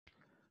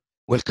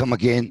Welcome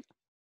again.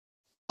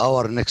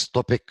 Our next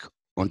topic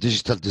on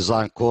digital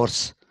design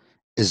course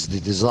is the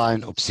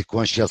design of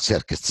sequential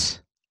circuits.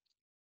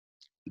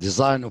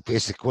 Design of a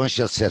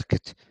sequential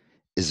circuit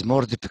is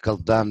more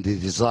difficult than the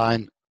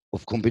design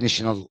of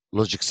combinational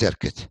logic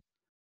circuit.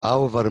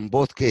 However, in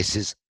both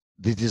cases,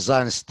 the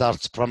design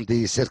starts from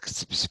the circuit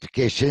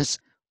specifications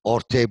or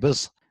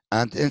tables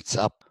and ends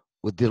up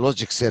with the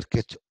logic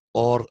circuit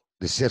or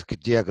the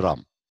circuit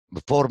diagram.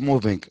 Before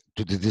moving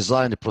to the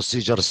design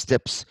procedure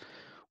steps,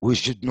 we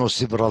should know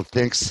several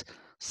things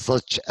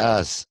such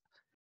as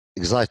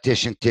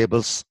excitation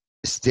tables,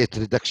 state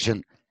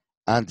reduction,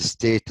 and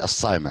state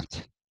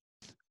assignment.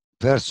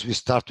 First, we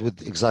start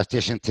with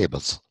excitation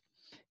tables.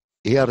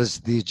 Here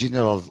is the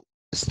general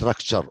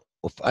structure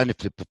of any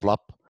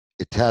flip-flop.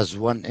 It has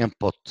one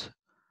input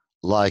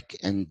like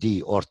in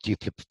D or T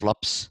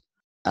flip-flops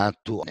and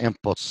two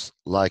inputs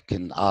like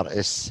in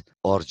RS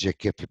or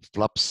JK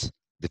flip-flops,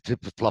 the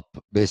flip-flop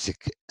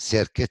basic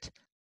circuit,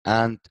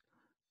 and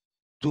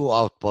two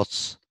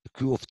outputs,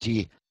 Q of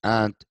T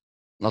and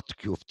not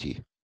Q of T.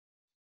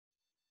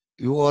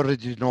 You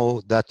already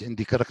know that in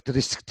the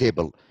characteristic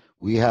table,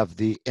 we have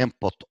the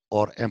input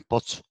or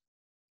inputs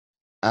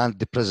and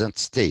the present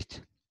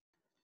state.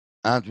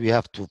 And we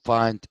have to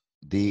find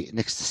the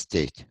next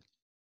state.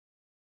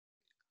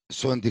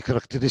 So in the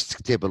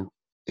characteristic table,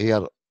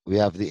 here we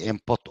have the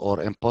input or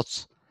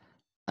inputs,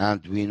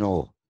 and we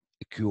know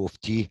Q of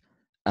T,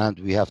 and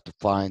we have to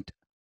find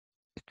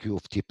Q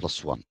of T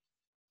plus 1.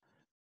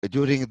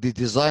 During the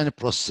design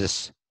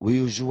process, we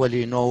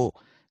usually know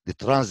the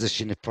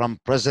transition from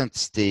present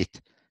state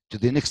to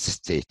the next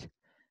state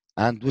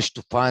and wish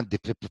to find the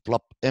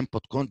flip-flop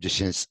input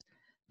conditions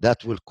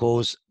that will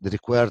cause the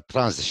required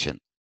transition.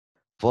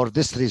 For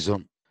this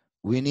reason,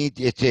 we need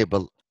a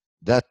table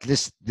that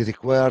lists the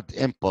required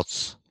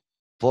inputs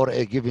for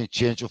a given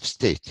change of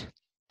state.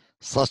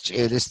 Such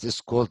a list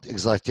is called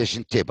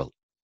excitation table.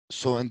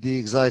 So in the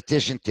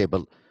excitation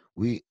table,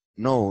 we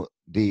know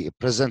the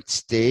present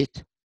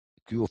state,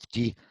 Q of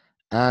T,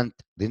 and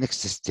the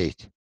next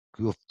state,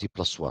 Q of T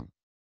plus 1.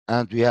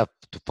 And we have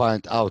to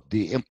find out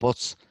the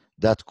inputs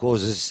that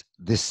causes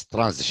this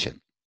transition.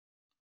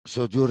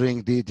 So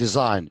during the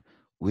design,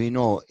 we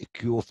know a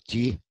Q of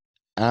T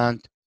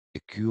and a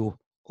Q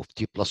of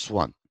T plus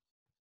 1.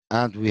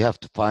 And we have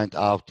to find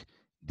out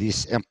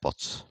these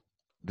inputs.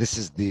 This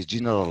is the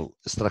general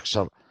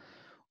structure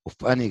of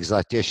any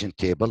excitation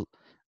table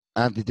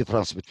and the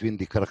difference between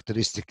the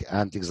characteristic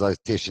and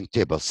excitation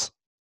tables.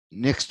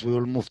 Next, we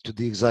will move to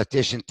the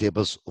excitation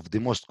tables of the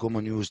most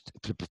common used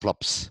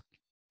flip-flops.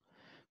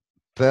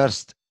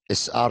 First,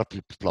 SR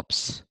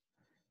flip-flops.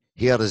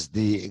 Here is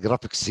the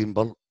graphic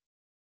symbol.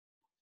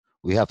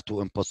 We have two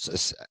inputs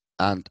S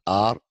and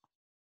R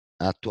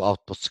and two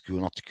outputs Q,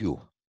 not Q.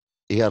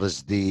 Here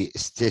is the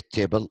state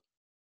table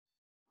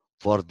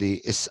for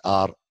the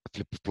SR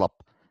flip-flop.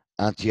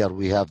 And here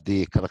we have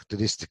the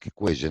characteristic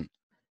equation.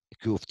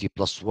 Q of T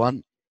plus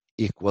 1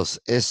 equals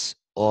S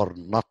or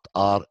not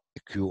R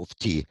Q of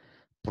T,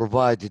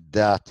 provided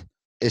that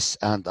S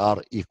and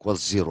R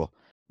equals 0,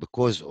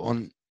 because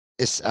on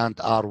S and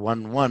R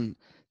 1, 1,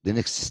 the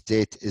next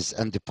state is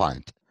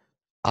undefined.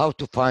 How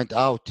to find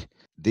out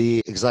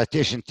the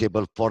excitation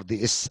table for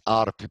the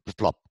SR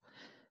flip-flop?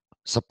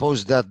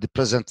 Suppose that the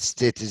present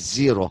state is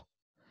 0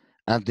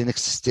 and the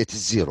next state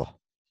is 0.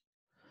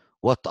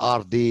 What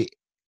are the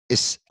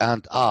S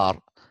and R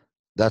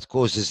that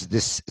causes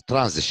this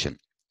transition?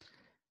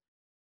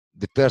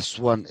 The first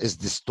one is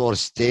the store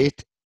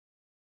state,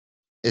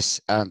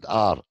 S and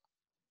R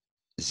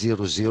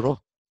 0, 0,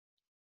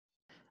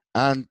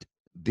 and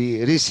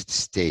the reset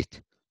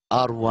state,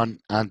 R1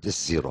 and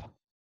S0,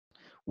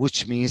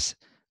 which means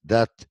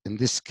that in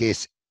this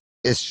case,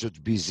 S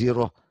should be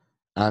 0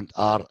 and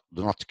R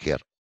do not care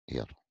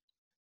here.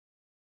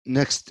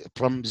 Next,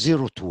 from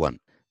 0 to 1,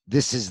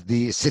 this is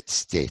the set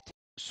state.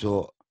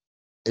 So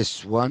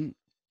S1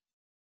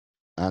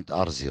 and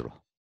R0.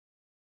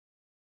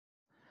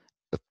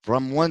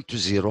 From 1 to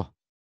 0,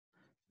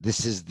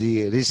 this is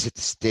the reset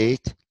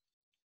state,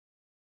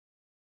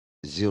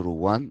 0,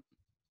 1.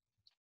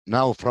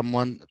 Now from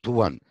 1 to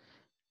 1,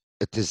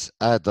 it is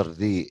either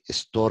the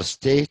store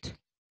state,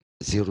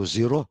 0,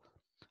 0,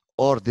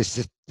 or the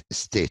set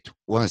state,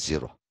 1,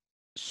 0.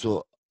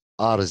 So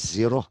R is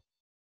 0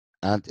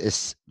 and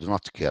S do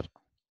not care.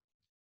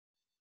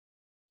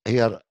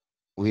 Here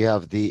we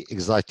have the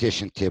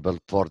excitation table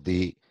for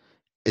the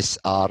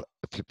SR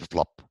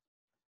flip-flop.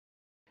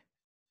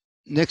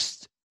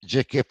 Next,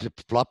 JK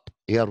flip-flop.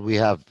 Here we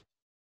have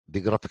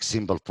the graphic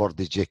symbol for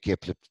the JK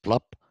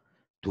flip-flop.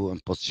 Two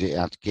inputs J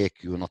and K,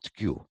 Q, not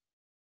Q.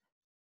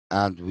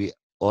 And we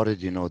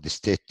already know the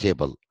state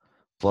table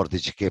for the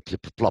JK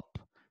flip-flop.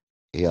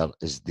 Here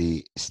is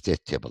the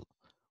state table.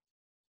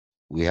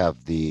 We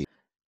have the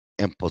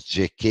input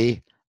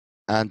JK,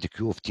 and the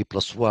Q of T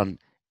plus 1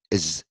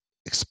 is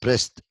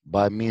expressed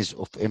by means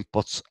of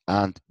inputs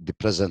and the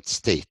present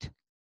state.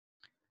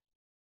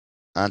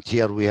 And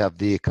here we have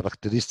the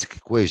characteristic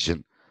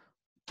equation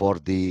for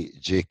the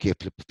JK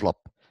flip-flop.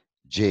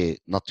 J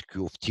not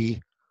Q of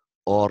T,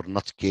 or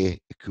not K,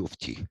 Q of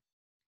T.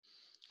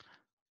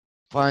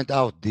 Find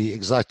out the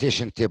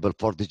excitation table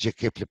for the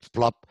JK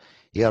flip-flop.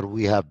 Here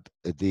we have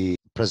the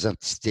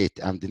present state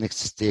and the next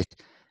state,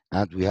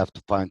 and we have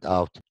to find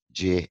out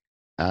J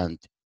and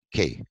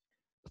K.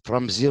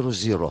 From 0,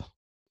 0,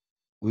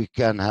 we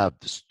can have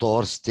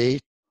store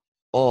state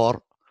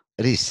or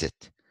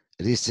reset.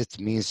 Reset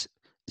means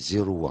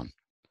 0, 1.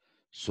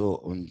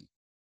 So on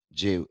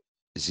J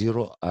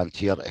 0 and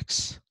here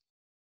X.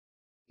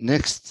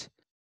 Next,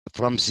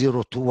 from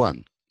 0 to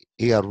 1,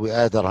 here we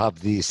either have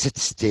the set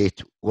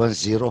state 1,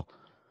 0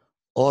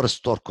 or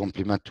store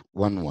complement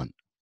 1, 1.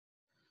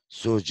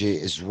 So J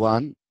is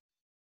 1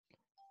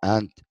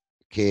 and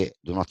K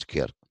do not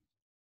care.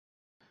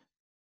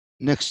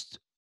 Next,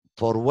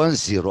 for 1,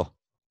 0,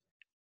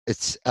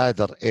 it's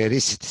either a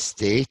reset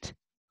state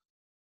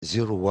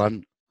 0,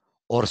 1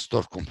 or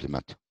store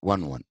complement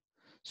 1, 1.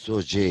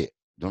 So J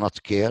do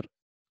not care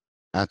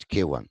and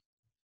K1.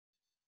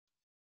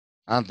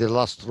 And the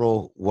last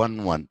row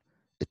 1, 1,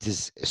 it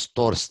is a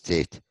store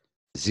state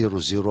 0,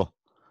 0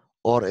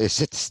 or a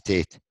set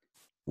state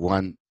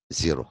 1,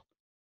 0.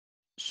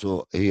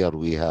 So here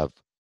we have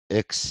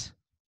X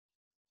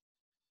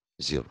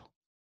 0.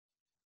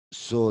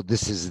 So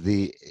this is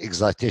the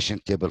excitation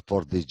table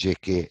for the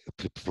JK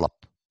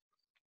flip-flop.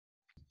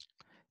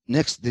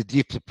 Next, the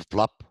D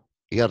flip-flop.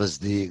 Here is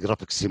the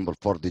graphic symbol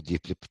for the D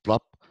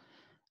flip-flop.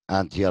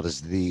 And here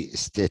is the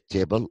state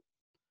table.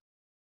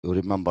 You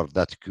remember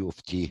that Q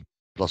of T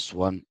plus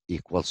 1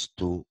 equals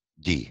to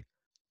D.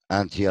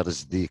 And here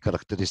is the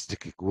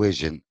characteristic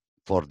equation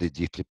for the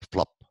D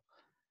flip-flop.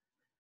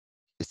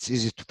 It's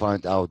easy to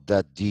find out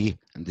that D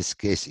in this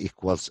case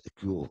equals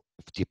Q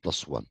of T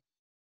plus 1.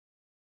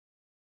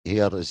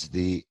 Here is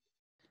the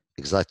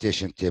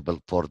excitation table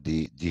for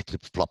the D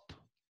flip-flop.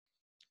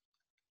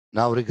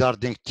 Now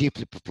regarding T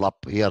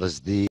flip-flop, here is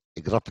the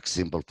graphic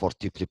symbol for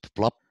T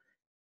flip-flop.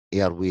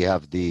 Here we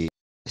have the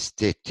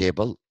state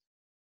table.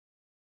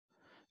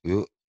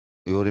 You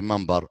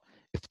remember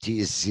if T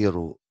is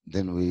 0,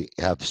 then we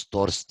have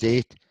store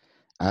state,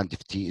 and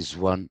if T is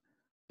 1,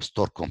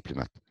 store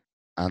complement.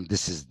 And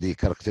this is the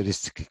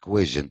characteristic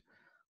equation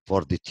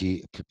for the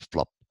T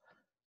flip-flop.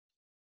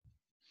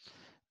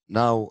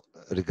 Now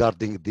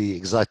regarding the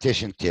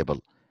excitation table,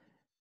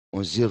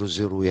 on 0,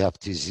 0 we have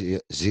T 0,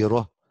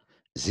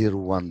 0,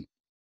 1,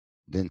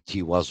 then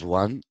T was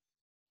 1,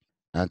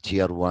 and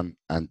here 1,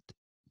 and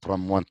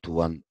from 1 to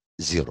 1,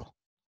 0.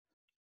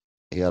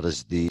 Here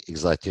is the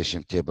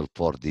excitation table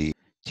for the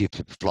T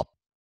flip-flop.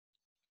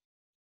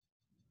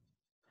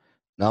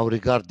 Now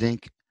regarding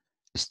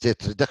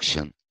state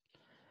reduction,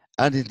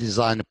 any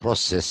design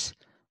process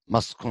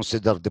must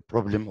consider the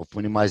problem of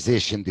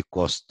minimization the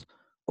cost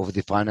of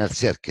the final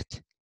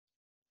circuit.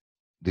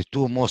 The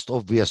two most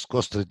obvious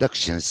cost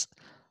reductions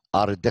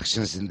are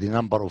reductions in the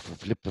number of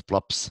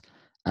flip-flops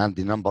and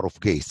the number of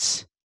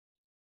gates.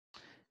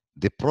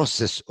 The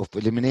process of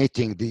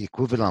eliminating the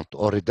equivalent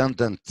or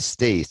redundant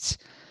states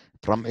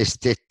from a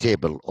state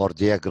table or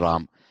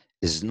diagram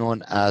is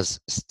known as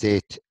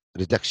state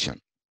reduction.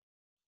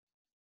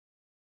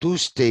 Two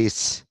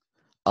states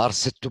are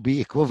said to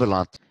be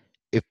equivalent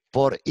if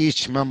for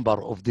each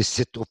member of the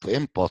set of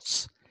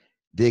inputs,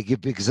 they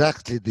give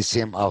exactly the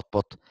same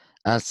output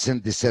and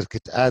send the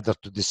circuit either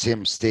to the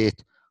same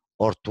state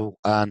or to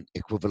an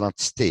equivalent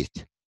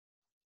state.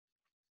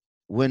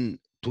 When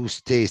two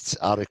states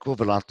are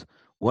equivalent,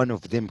 one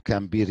of them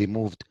can be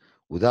removed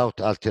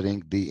without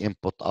altering the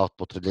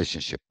input-output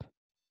relationship.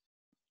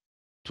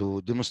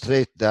 To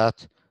demonstrate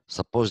that,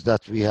 suppose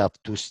that we have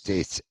two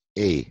states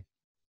A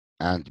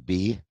and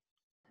B,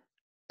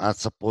 and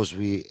suppose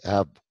we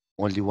have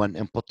only one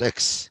input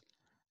X,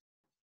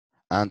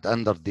 and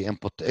under the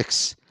input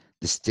X,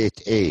 the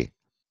state A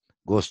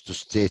goes to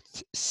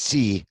state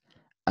C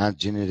and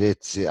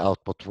generates the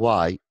output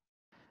Y,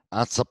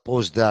 and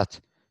suppose that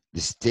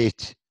the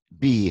state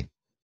B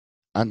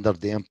under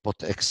the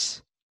input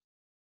X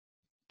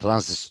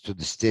transits to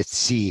the state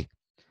C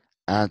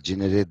and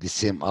generate the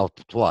same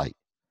output Y.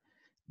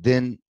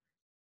 Then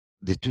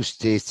the two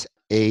states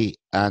A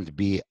and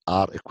B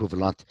are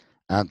equivalent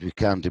and we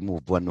can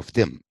remove one of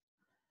them.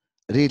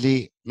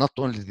 Really, not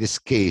only this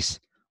case,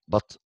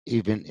 but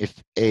even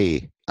if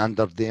A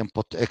under the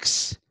input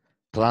X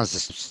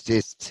transits to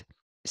state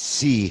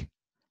C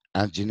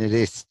and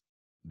generates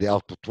the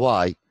output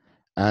Y,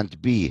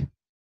 and B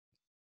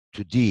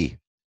to D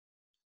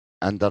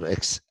under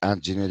X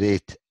and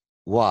generate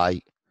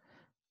Y,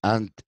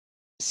 and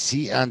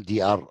C and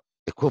D are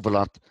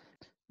equivalent,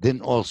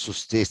 then also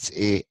states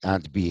A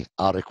and B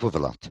are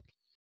equivalent.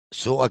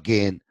 So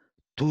again,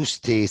 two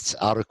states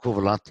are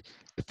equivalent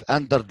if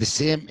under the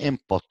same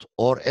input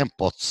or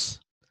inputs,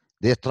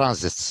 they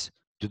transits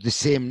to the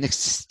same next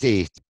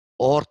state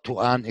or to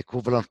an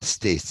equivalent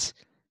state.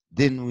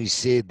 Then we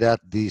say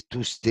that the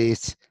two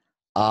states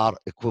are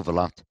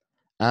equivalent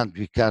and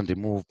we can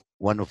remove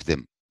one of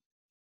them.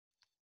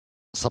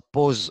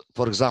 Suppose,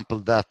 for example,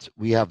 that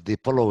we have the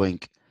following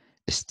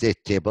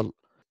state table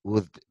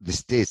with the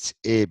states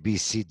A, B,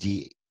 C,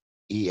 D,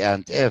 E,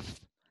 and F,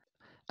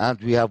 and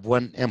we have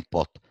one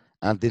input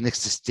and the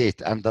next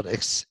state under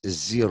X is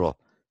 0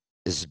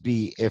 is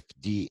B, F,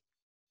 D,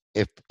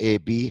 F, A,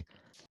 B,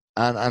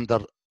 and under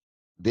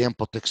the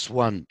input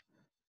X1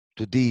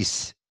 to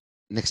these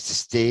next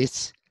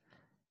states,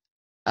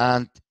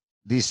 and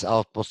these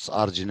outputs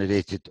are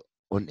generated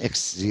on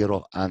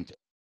X0 and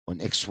on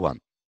X1.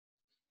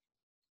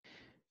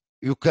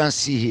 You can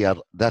see here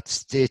that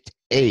state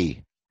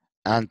A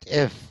and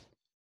F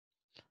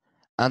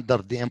under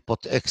the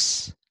input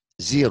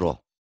X0,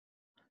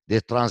 they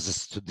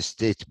transit to the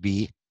state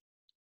B,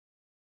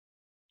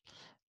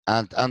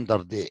 and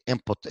under the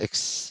input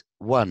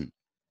X1,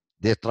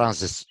 they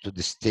transit to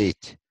the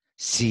state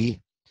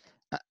C,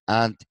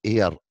 and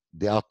here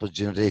the output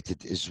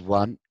generated is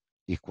 1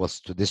 equals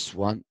to this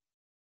one,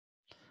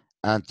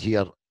 and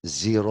here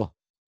 0,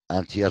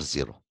 and here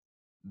 0.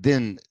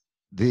 Then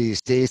the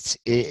states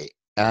A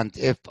and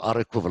F are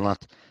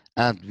equivalent,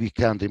 and we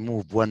can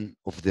remove one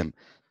of them.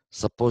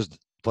 Suppose,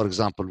 for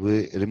example,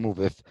 we remove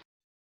F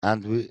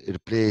and we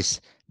replace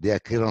the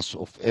occurrence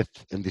of F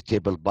in the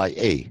table by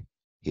A.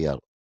 Here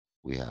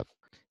we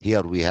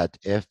had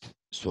F,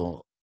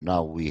 so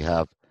now we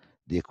have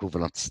the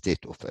equivalent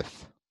state of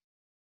F.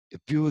 If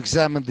you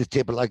examine the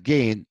table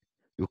again,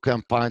 you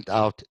can find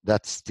out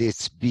that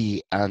states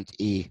B and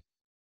E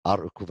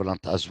are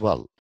equivalent as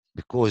well,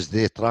 because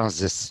they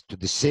transit to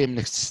the same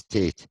next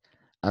state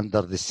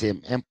under the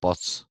same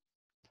inputs,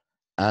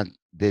 and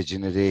they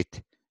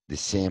generate the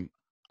same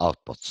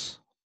outputs.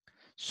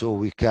 So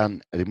we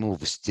can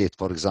remove state,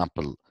 for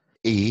example,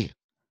 E,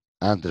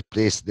 and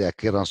replace the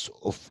occurrence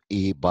of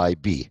E by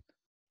B.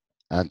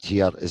 And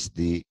here is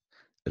the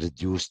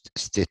reduced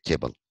state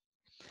table.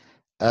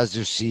 As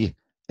you see,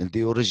 in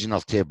the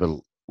original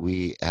table,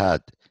 we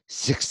had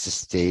 6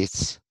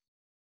 states,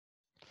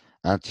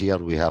 and here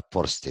we have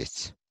 4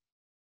 states.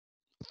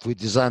 If we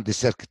design the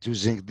circuit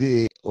using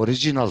the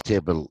original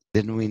table,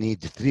 then we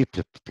need 3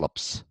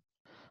 flip-flops.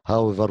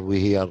 However, we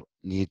here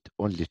need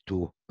only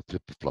 2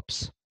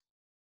 flip-flops.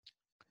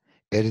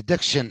 A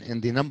reduction in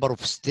the number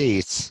of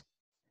states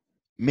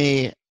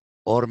may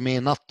or may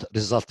not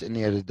result in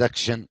a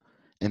reduction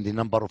in the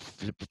number of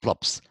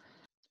flip-flops.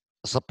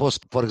 Suppose,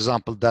 for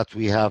example, that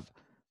we have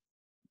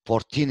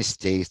 14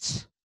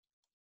 states,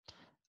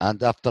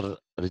 and after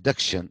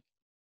reduction,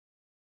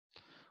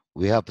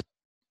 we have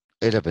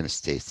 11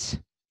 states.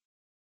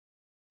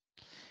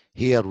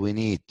 Here we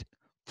need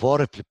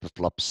 4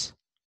 flip-flops,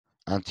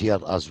 and here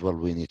as well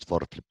we need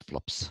 4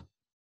 flip-flops.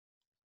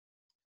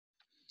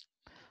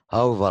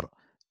 However,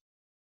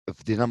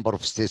 if the number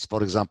of states,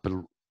 for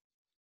example,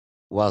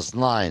 was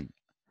 9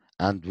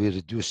 and we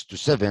reduce to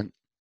 7,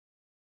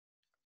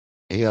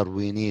 here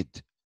we need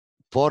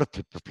 4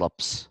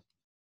 flip-flops,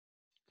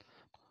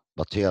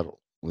 but here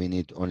we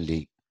need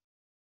only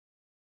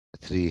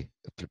 3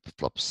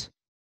 flip-flops.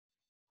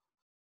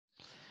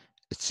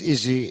 It's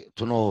easy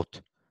to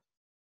note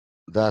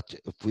that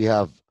if we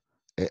have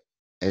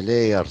a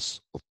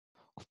layers of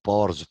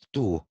powers of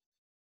 2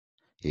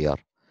 here,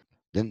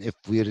 then if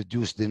we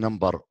reduce the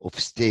number of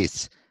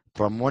states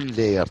from one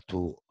layer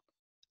to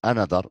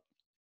another,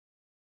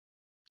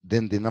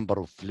 then the number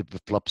of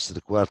flip-flops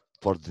required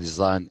for the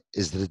design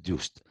is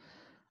reduced.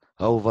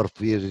 However, if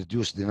we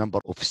reduce the number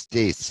of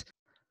states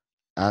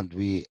and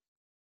we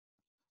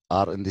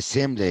are in the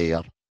same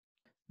layer,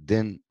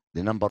 then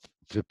the number of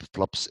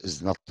flip-flops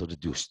is not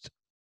reduced.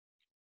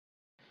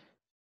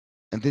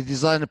 In the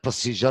design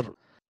procedure,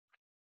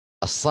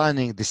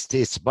 assigning the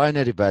states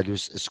binary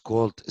values is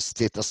called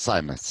state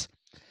assignments.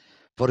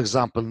 For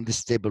example, in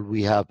this table,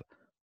 we have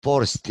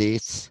 4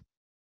 states,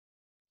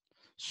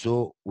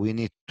 so we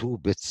need 2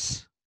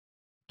 bits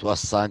to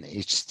assign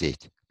each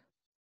state.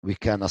 We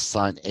can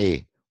assign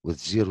A with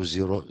 0,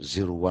 0,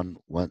 0, 1,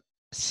 1,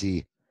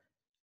 C,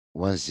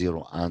 1,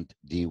 0, and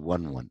D,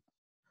 1, 1.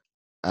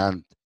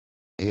 And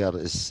here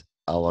is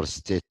our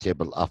state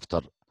table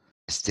after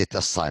state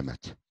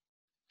assignment.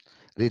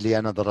 Really,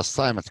 another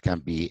assignment can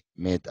be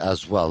made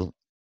as well.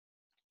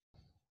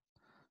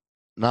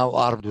 Now,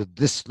 armed with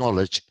this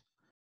knowledge,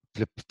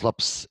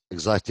 flip-flops,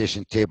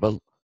 excitation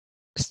table,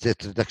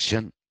 state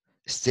reduction,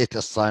 state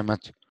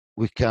assignment,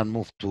 we can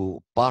move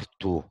to part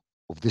 2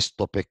 of this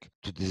topic,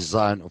 to the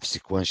design of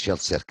sequential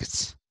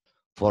circuits.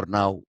 For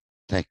now,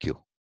 thank you.